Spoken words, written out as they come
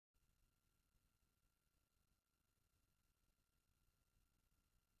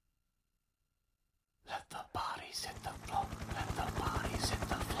Let the bodies hit the floor. Let the bodies hit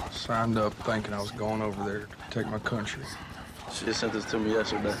the floor. Signed up thinking I was going over there to protect my country. She just sent this to me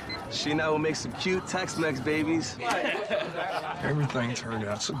yesterday. She and I will make some cute Tex-Mex babies. Everything turned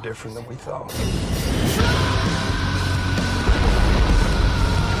out so different than we thought.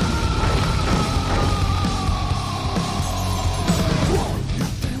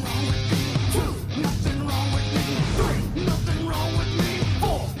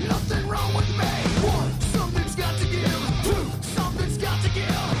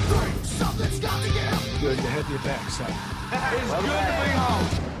 Good to have you back, son. It's good to be home.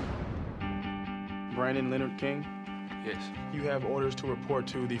 Brandon Leonard King? Yes. You have orders to report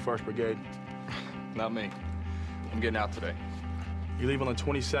to the 1st Brigade. Not me. I'm getting out today. You leave on the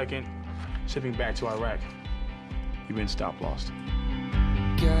 22nd, shipping back to Iraq. You've been stop-lost.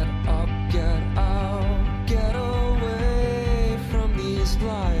 Get up, get out, get away from these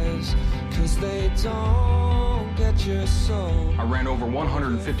liars, 'cause they don't get your soul. I ran over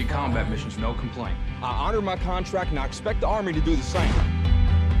 150 combat missions, no complaint. I honor my contract, and I expect the Army to do the same.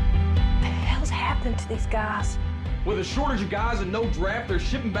 What the hell's happening to these guys? With a shortage of guys and no draft, they're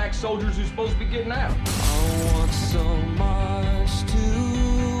shipping back soldiers who's supposed to be getting out. I want so much to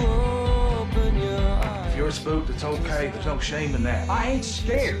open your eyes. If you're spooked, it's okay. There's no shame in that. I ain't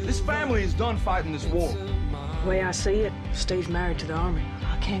scared. This family is done fighting this war. The way I see it, Steve's married to the Army.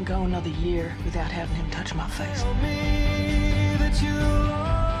 I can't go another year without having him touch my face. Tell me that you'll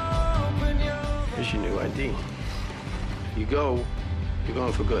open your Here's your new ID. You go, you're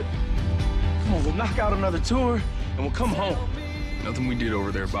going for good. Come on, we'll knock out another tour, and we'll come home. Nothing we did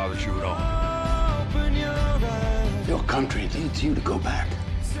over there bothers you at all. open your eyes. Your country needs you to go back.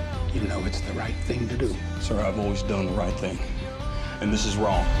 You know it's the right thing to do. Sir, I've always done the right thing, and this is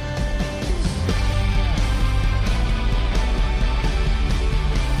wrong.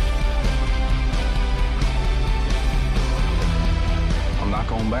 I'm not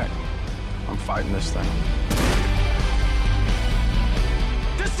going back. I'm fighting this thing.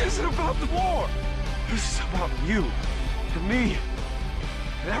 This isn't about the war. This is about you, and me,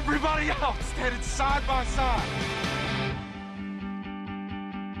 and everybody else standing side by side.